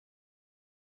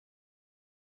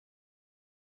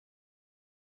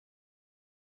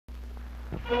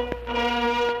Men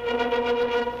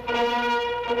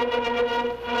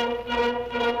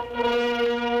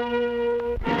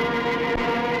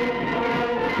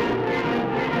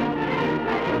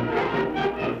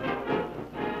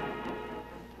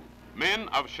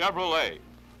of Chevrolet.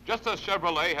 Just as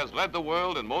Chevrolet has led the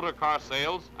world in motor car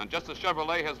sales, and just as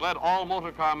Chevrolet has led all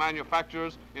motor car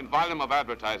manufacturers in volume of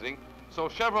advertising, so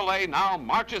Chevrolet now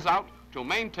marches out to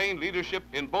maintain leadership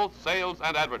in both sales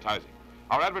and advertising.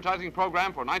 Our advertising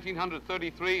program for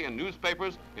 1933 in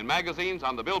newspapers, in magazines,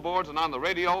 on the billboards, and on the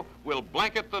radio will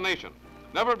blanket the nation.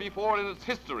 Never before in its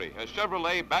history has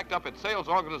Chevrolet backed up its sales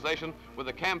organization with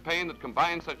a campaign that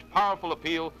combines such powerful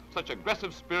appeal, such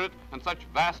aggressive spirit, and such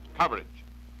vast coverage.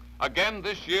 Again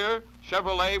this year,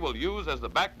 Chevrolet will use as the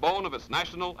backbone of its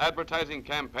national advertising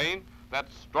campaign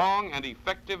that strong and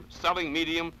effective selling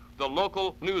medium, the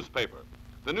local newspaper.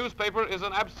 The newspaper is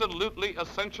an absolutely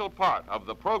essential part of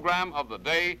the program of the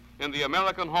day in the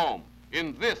American home,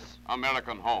 in this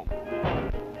American home.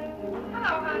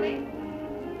 Hello, honey.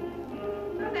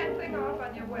 Turn that thing off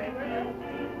on your way, will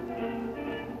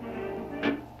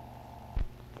you?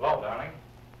 Hello, darling.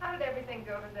 How did everything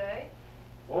go today?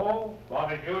 Oh,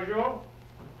 about as usual.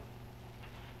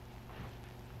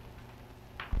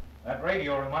 That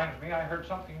radio reminds me I heard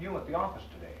something new at the office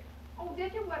today. Oh,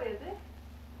 did you? What is it?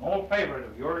 An old favorite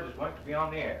of yours is going to be on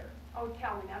the air. Oh,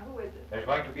 tell me now, who is it? There's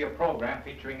going to be a program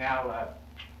featuring Al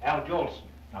Jolson.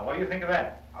 Now, what do you think of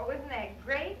that? Oh, isn't that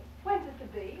great? When's it to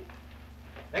be?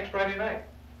 Next Friday night.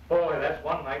 Boy, that's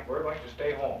one night we're going to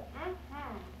stay home.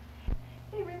 Mm-hmm.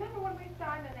 Hey, remember when we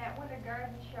saw him in that Winter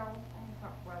Garden show? Oh,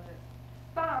 what was it?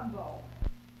 Bombo.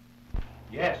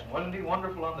 Yes, wasn't he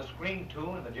wonderful on the screen, too,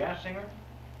 and the jazz singer?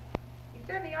 He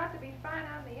certainly ought to be fine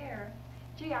on the air.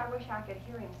 Gee, I wish I could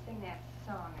hear him sing that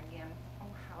song again. Oh,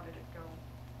 how did it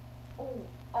go?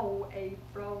 Oh,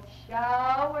 April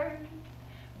showers,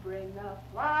 bring the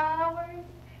flowers,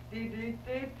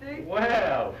 dee-dee-dee-dee.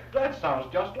 Well, that sounds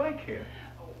just like him.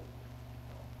 Oh.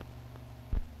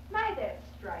 My, that's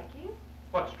striking.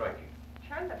 What's striking?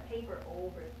 Turn the paper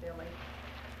over, Billy.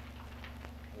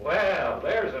 Well,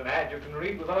 there's an ad you can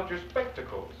read without your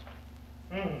spectacles.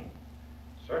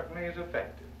 Certainly is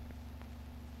effective.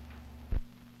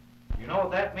 You know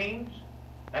what that means?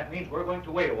 That means we're going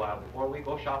to wait a while before we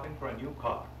go shopping for a new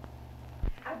car.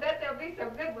 I bet they'll be so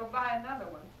good we'll buy another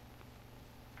one.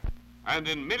 And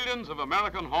in millions of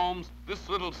American homes, this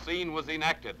little scene was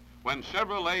enacted when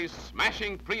Chevrolet's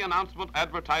smashing pre-announcement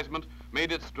advertisement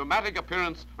made its dramatic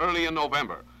appearance early in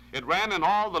November. It ran in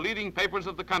all the leading papers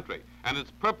of the country, and its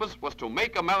purpose was to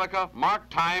make America mark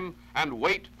time and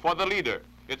wait for the leader.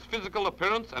 Its physical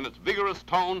appearance and its vigorous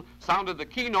tone sounded the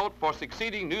keynote for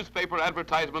succeeding newspaper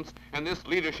advertisements in this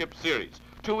leadership series.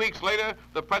 2 weeks later,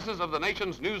 the presses of the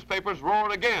nation's newspapers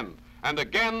roared again, and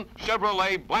again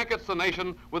Chevrolet blankets the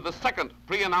nation with the second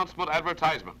pre-announcement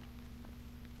advertisement.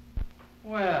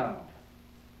 Well,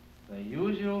 the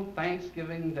usual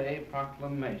Thanksgiving Day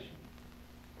proclamation.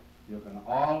 You can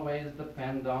always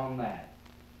depend on that.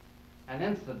 And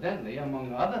incidentally,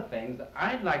 among other things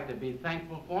I'd like to be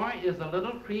thankful for is a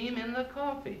little cream in the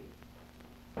coffee.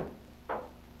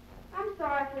 I'm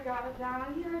sorry I forgot it,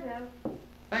 darling. Here it is.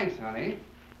 Thanks, honey.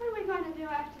 What are we going to do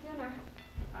after dinner?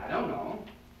 I don't know.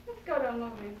 Let's go to a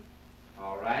movie.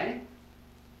 All right.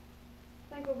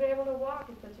 Think we'll be able to walk?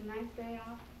 It's such a nice day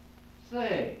off.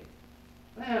 Say,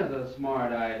 there's a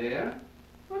smart idea.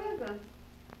 What is it?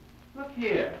 Look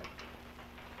here.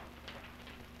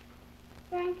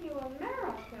 Thank you,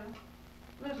 America.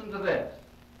 Listen to this.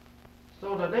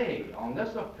 So today, on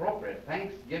this appropriate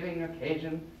Thanksgiving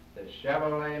occasion, the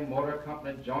Chevrolet Motor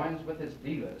Company joins with its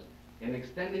dealers in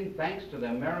extending thanks to the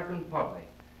American public.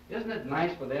 Isn't it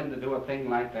nice for them to do a thing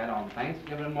like that on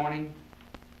Thanksgiving morning?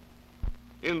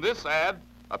 In this ad,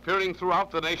 appearing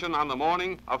throughout the nation on the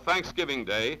morning of Thanksgiving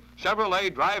Day,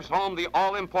 Chevrolet drives home the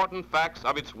all-important facts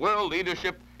of its world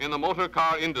leadership in the motor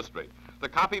car industry. The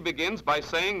copy begins by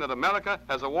saying that America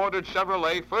has awarded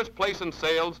Chevrolet first place in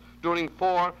sales during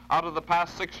 4 out of the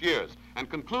past 6 years, and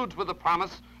concludes with the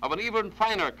promise of an even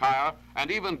finer car and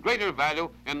even greater value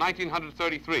in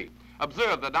 1933.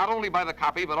 Observe that not only by the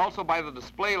copy, but also by the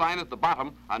display line at the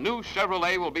bottom, a new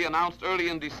Chevrolet will be announced early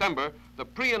in December. The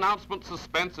pre-announcement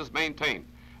suspense is maintained.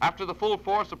 After the full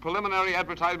force of preliminary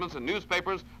advertisements in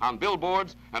newspapers, on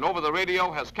billboards, and over the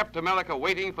radio has kept America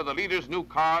waiting for the leader's new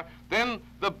car, then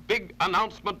the big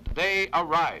announcement day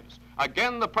arrives.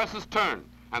 Again, the presses turn,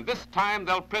 and this time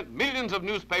they'll print millions of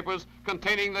newspapers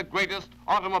containing the greatest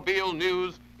automobile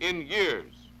news in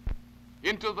years.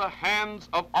 Into the hands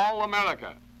of all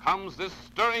America comes this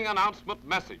stirring announcement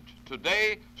message.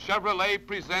 Today, Chevrolet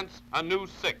presents a new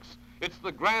 6. It's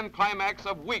the grand climax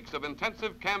of weeks of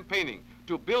intensive campaigning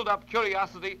to build up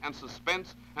curiosity and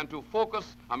suspense and to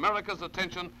focus America's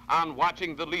attention on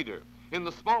watching the leader. In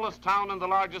the smallest town and the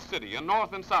largest city, in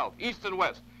north and south, east and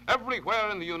west, everywhere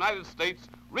in the United States,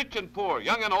 rich and poor,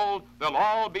 young and old, they'll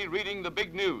all be reading the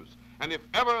big news. And if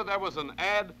ever there was an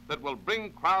ad that will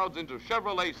bring crowds into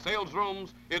Chevrolet sales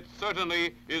rooms, it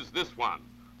certainly is this one.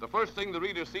 The first thing the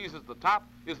reader sees at the top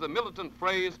is the militant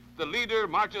phrase, "The leader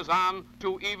marches on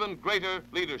to even greater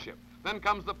leadership." Then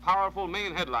comes the powerful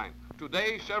main headline.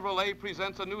 Today, Chevrolet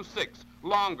presents a new 6,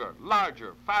 longer,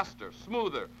 larger, faster,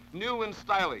 smoother, new in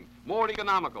styling, more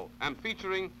economical, and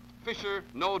featuring Fisher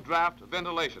no-draft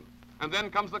ventilation. And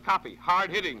then comes the copy,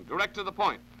 hard-hitting, direct to the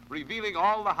point, revealing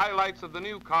all the highlights of the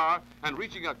new car and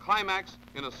reaching a climax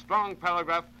in a strong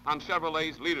paragraph on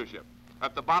Chevrolet's leadership.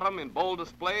 At the bottom, in bold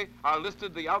display, are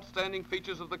listed the outstanding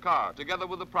features of the car, together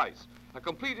with the price. A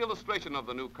complete illustration of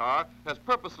the new car has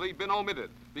purposely been omitted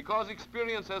because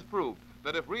experience has proved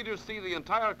that if readers see the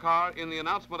entire car in the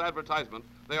announcement advertisement,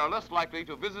 they are less likely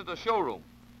to visit a showroom.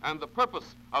 And the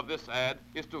purpose of this ad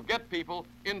is to get people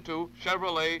into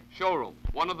Chevrolet showrooms.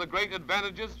 One of the great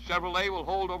advantages Chevrolet will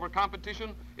hold over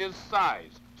competition is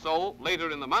size. So,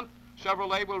 later in the month,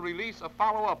 Chevrolet will release a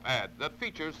follow-up ad that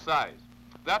features size.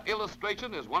 That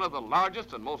illustration is one of the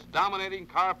largest and most dominating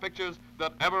car pictures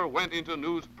that ever went into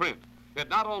newsprint. It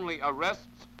not only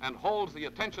arrests and holds the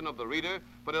attention of the reader,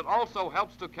 but it also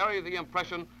helps to carry the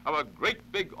impression of a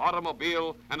great big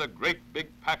automobile and a great big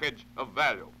package of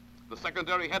value. The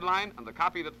secondary headline and the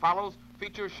copy that follows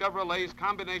feature Chevrolet's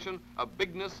combination of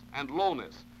bigness and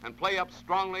lowness and play up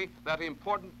strongly that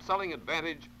important selling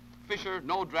advantage, Fisher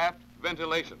no-draft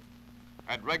ventilation.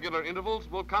 At regular intervals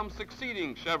will come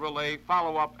succeeding Chevrolet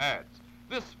follow-up ads.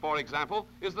 This, for example,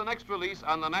 is the next release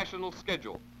on the national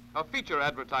schedule, a feature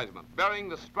advertisement bearing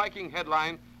the striking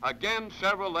headline, "Again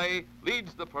Chevrolet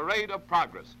leads the parade of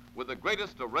progress with the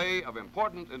greatest array of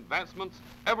important advancements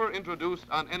ever introduced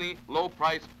on any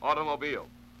low-priced automobile."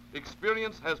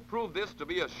 Experience has proved this to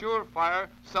be a surefire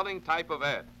selling type of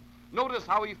ad. Notice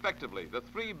how effectively the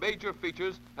 3 major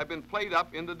features have been played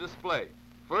up in the display.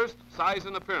 First, size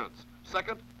and appearance.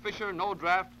 Second, Fisher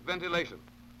no-draft ventilation.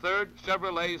 Third,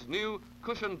 Chevrolet's new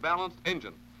cushion-balanced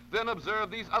engine. Then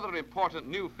observe these other important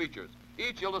new features,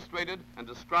 each illustrated and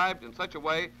described in such a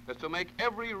way as to make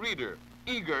every reader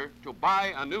eager to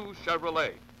buy a new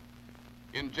Chevrolet.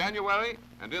 In January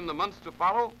and in the months to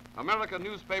follow, American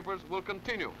newspapers will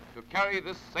continue to carry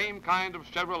this same kind of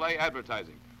Chevrolet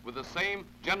advertising, with the same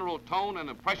general tone and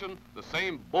impression, the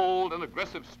same bold and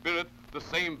aggressive spirit, the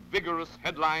same vigorous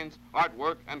headlines,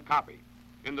 artwork, and copy.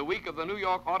 In the week of the New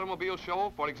York Automobile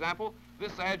Show, for example,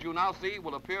 this ad you now see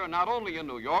will appear not only in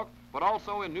New York, but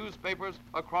also in newspapers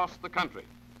across the country.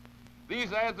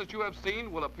 These ads that you have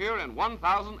seen will appear in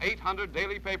 1,800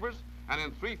 daily papers and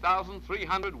in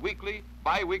 3,300 weekly,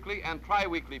 bi-weekly, and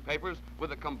tri-weekly papers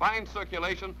with a combined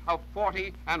circulation of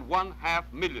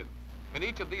 40.5 million. In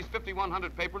each of these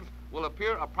 5,100 papers will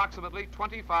appear approximately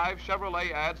 25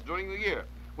 Chevrolet ads during the year,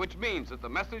 which means that the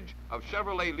message of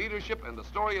Chevrolet leadership and the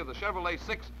story of the Chevrolet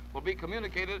 6 will be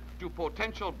communicated to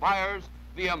potential buyers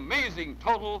the amazing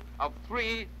total of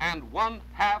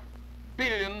 3.5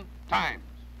 billion times.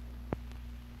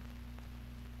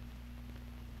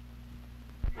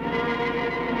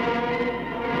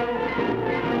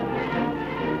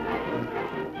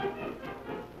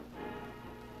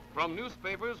 From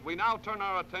newspapers, we now turn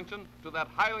our attention to that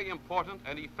highly important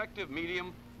and effective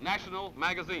medium, national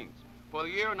magazines. For the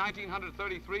year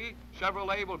 1933,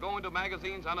 Chevrolet will go into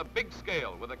magazines on a big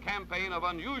scale with a campaign of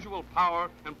unusual power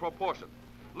and proportion.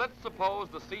 Let's suppose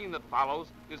the scene that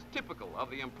follows is typical of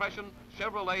the impression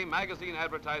Chevrolet magazine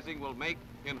advertising will make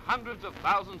in hundreds of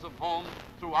thousands of homes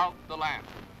throughout the land.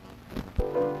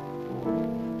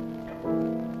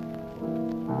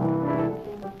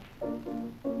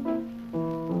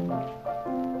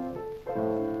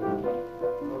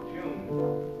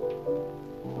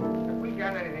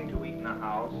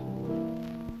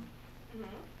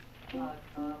 A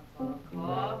cup of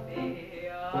coffee,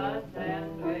 a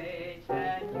sandwich,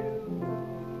 and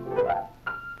you.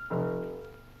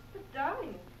 But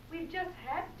darling, we've just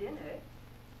had dinner.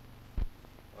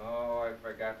 Oh, I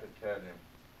forgot to tell you.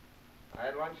 I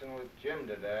had luncheon with Jim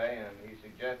today, and he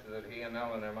suggested that he and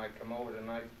Eleanor might come over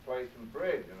tonight to play some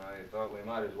bridge, and I thought we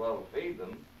might as well feed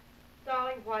them.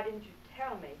 Darling, why didn't you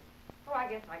tell me? Oh, I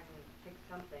guess I can fix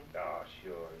something. Oh,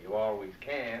 sure. You always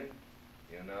can.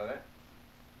 You know that?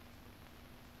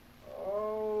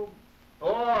 Oh,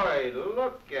 boy,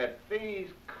 look at these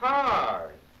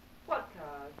cars. What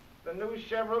cars? The new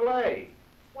Chevrolet.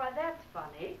 Why, that's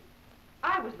funny.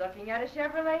 I was looking at a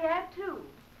Chevrolet ad, too.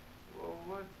 Well,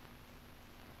 what?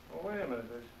 Well, wait a minute.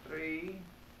 There's 3,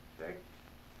 6.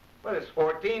 Well, there's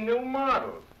 14 new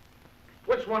models.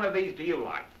 Which one of these do you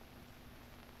like?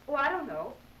 Oh, I don't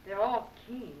know. They're all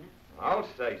keen. I'll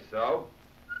say so.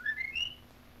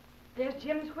 There's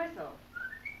Jim's whistle.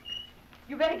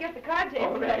 You better get the card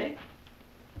table ready.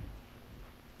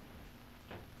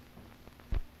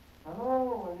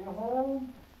 Hello, are you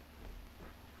home?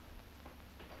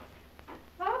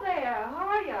 Hello there. How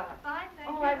are you? Fine, thank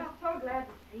Oh, you. I'm so glad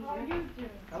to see you. How are you doing?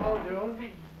 Hello,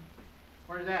 June.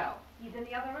 Where's Al? He's in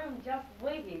the other room just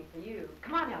waiting for you.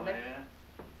 Come on, Albert. Yeah.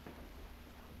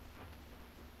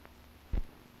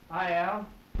 Hi, Al.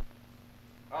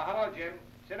 Oh, hello, Jim.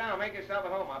 Sit down. Make yourself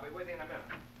at home. I'll be with you in a minute.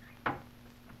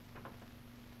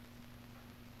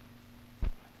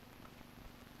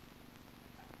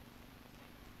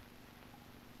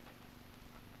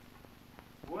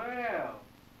 Well,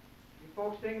 you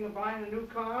folks thinking of buying a new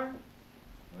car?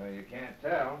 Well, you can't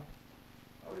tell.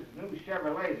 Those new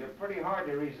Chevrolets are pretty hard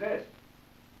to resist.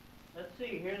 Let's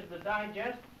see, here's the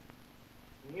Digest,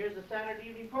 and here's the Saturday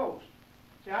Evening Post.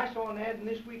 See, I saw an ad in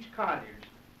this week's Collier's.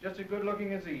 Just as good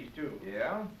looking as these, too.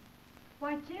 Yeah?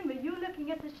 Why, Jim, are you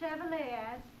looking at the Chevrolet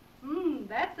ads?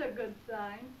 That's a good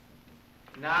sign.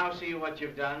 Now see what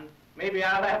you've done. Maybe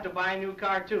I'll have to buy a new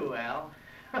car, too, Al.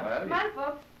 Well, Come on,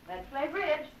 folks. Let's play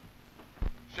bridge.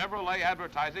 Chevrolet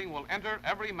advertising will enter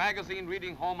every magazine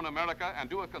reading home in America and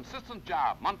do a consistent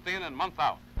job month in and month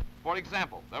out. For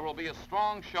example, there will be a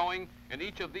strong showing in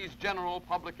each of these general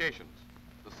publications: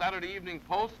 the Saturday Evening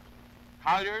Post,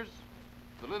 Collier's,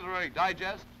 the Literary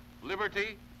Digest,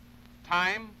 Liberty,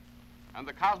 Time, and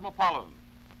the Cosmopolitan.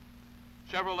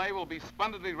 Chevrolet will be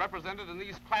splendidly represented in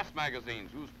these class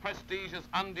magazines whose prestige is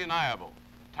undeniable: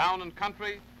 Town and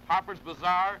Country, Harper's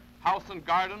Bazaar, House and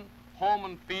Garden, Home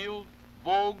and Field,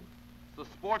 Vogue, The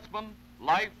Sportsman,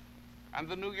 Life, and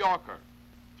The New Yorker.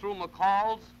 Through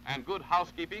McCall's and Good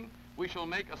Housekeeping, we shall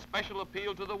make a special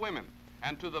appeal to the women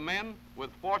and to the men with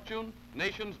Fortune,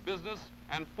 Nation's Business,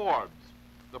 and Forbes.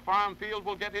 The farm field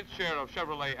will get its share of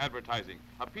Chevrolet advertising,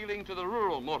 appealing to the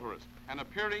rural motorist and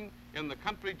appearing in the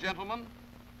Country Gentleman,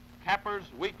 Capper's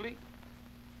Weekly,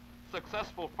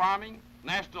 Successful Farming,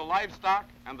 National Livestock,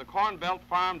 and the Corn Belt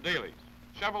Farm Dailies.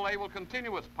 Chevrolet will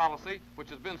continue its policy, which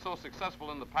has been so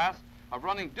successful in the past, of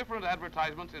running different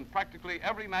advertisements in practically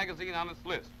every magazine on its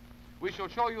list. We shall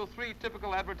show you 3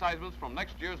 typical advertisements from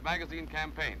next year's magazine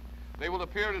campaign. They will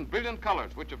appear in brilliant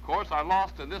colors, which of course are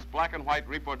lost in this black and white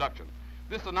reproduction.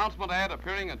 This announcement ad,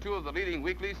 appearing in 2 of the leading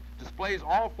weeklies, displays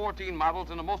all 14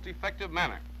 models in a most effective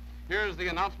manner. Here's the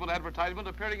announcement advertisement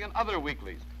appearing in other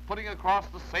weeklies, putting across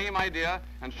the same idea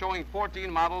and showing 14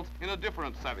 models in a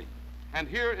different setting. And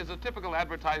here is a typical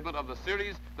advertisement of the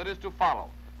series that is to follow: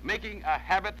 making a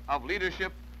habit of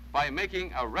leadership by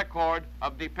making a record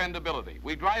of dependability.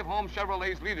 We drive home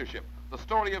Chevrolet's leadership, the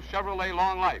story of Chevrolet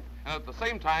long life, and at the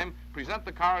same time present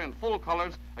the car in full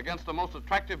colors against a most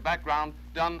attractive background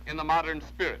done in the modern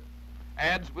spirit.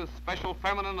 Ads with special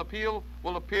feminine appeal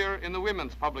will appear in the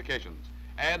women's publications.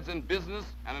 Ads in business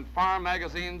and in farm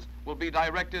magazines will be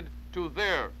directed to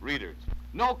their readers.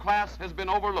 No class has been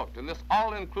overlooked in this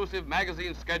all-inclusive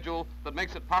magazine schedule that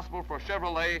makes it possible for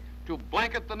Chevrolet to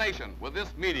blanket the nation with this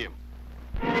medium.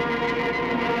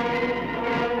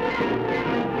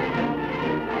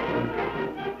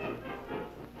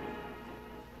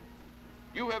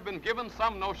 You have been given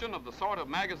some notion of the sort of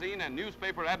magazine and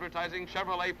newspaper advertising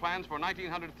Chevrolet plans for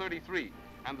 1933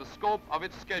 and the scope of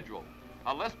its schedule.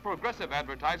 A less progressive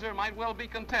advertiser might well be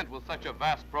content with such a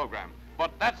vast program,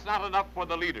 but that's not enough for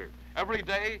the leader. Every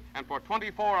day and for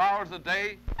 24 hours a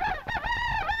day,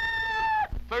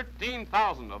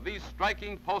 13,000 of these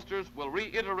striking posters will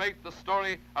reiterate the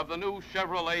story of the new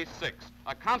Chevrolet 6,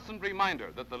 a constant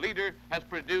reminder that the leader has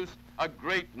produced a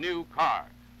great new car.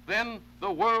 Then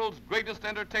the world's greatest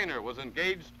entertainer was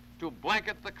engaged to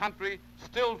blanket the country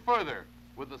still further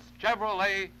with the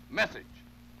Chevrolet message.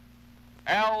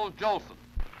 Al Jolson.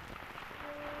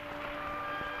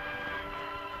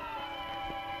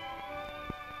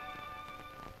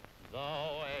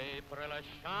 Though April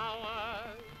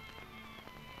showers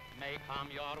may come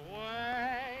your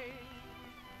way,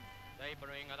 they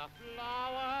bring the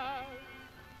flowers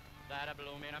that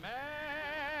bloom in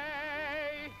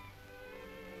May.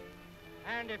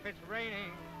 And if it's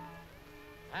raining,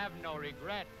 have no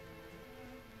regret,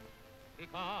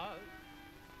 because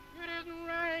it isn't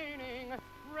raining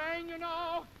rain, you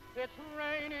know, it's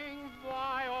raining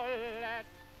violets.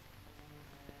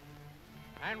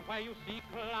 And where you see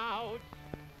clouds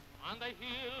on the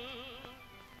hills,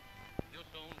 you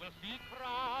soon will see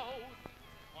crowds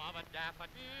of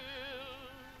daffodils.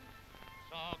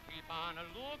 So keep on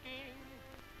looking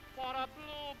for a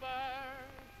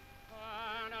bluebird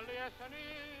and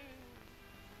listening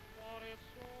for its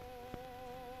song.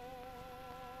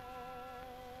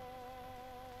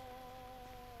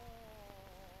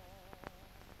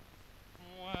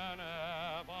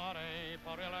 Whenever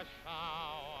April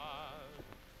showers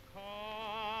come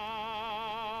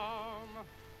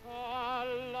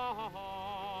along.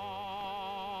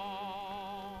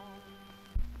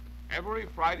 Every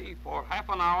Friday for half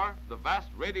an hour, the vast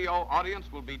radio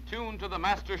audience will be tuned to the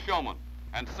master showman.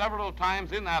 And several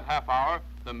times in that half hour,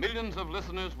 the millions of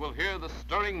listeners will hear the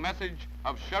stirring message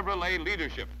of Chevrolet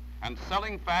leadership and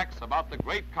selling facts about the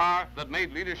great car that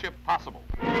made leadership possible.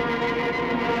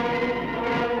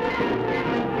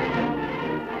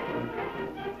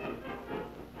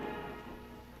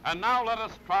 And now let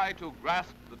us try to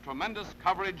grasp the tremendous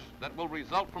coverage that will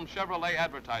result from Chevrolet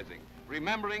advertising,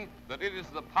 remembering that it is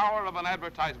the power of an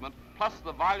advertisement plus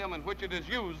the volume in which it is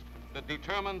used that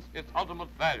determines its ultimate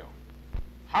value.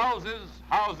 Houses,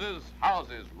 houses,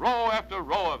 houses, row after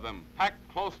row of them, packed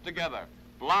close together,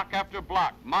 block after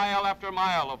block, mile after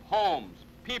mile of homes,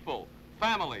 people,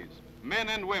 families, men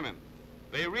and women.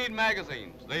 They read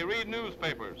magazines, they read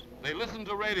newspapers, they listen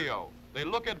to radio, they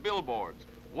look at billboards.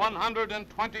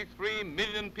 123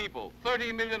 million people,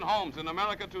 30 million homes in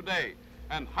America today,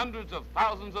 and hundreds of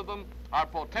thousands of them are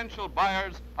potential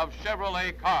buyers of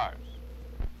Chevrolet cars.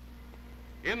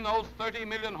 In those 30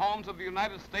 million homes of the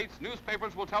United States,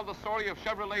 newspapers will tell the story of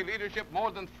Chevrolet leadership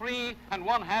more than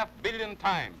 3.5 billion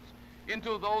times.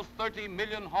 Into those 30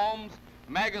 million homes,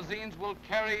 magazines will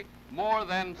carry more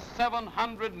than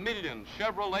 700 million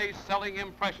Chevrolet selling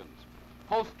impressions.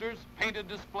 Posters, painted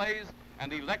displays,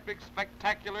 and electric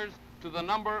spectaculars to the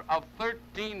number of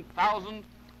 13,000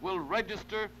 will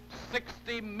register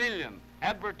 60 million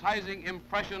advertising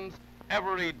impressions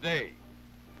every day.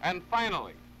 And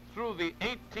finally, through the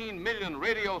 18 million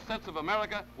radio sets of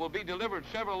America will be delivered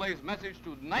Chevrolet's message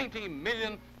to 90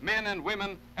 million men and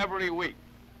women every week.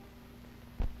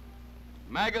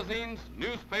 Magazines,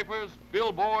 newspapers,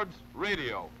 billboards,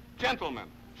 radio. Gentlemen,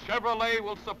 Chevrolet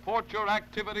will support your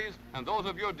activities and those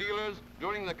of your dealers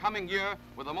during the coming year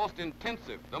with the most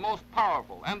intensive, the most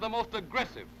powerful, and the most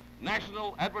aggressive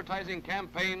national advertising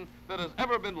campaign that has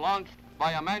ever been launched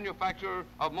by a manufacturer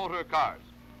of motor cars.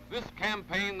 This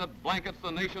campaign that blankets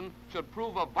the nation should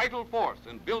prove a vital force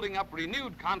in building up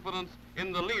renewed confidence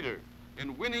in the leader,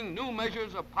 in winning new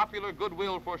measures of popular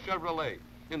goodwill for Chevrolet,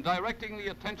 in directing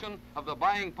the attention of the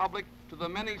buying public to the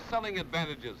many selling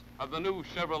advantages of the new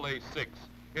Chevrolet 6,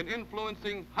 in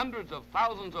influencing hundreds of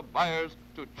thousands of buyers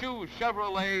to choose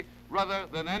Chevrolet rather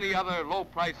than any other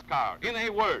low-priced car. In a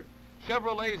word,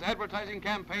 Chevrolet's advertising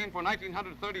campaign for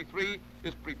 1933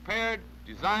 is prepared,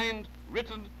 designed,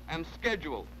 written, and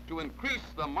scheduled to increase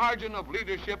the margin of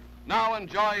leadership now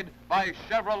enjoyed by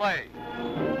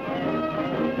Chevrolet.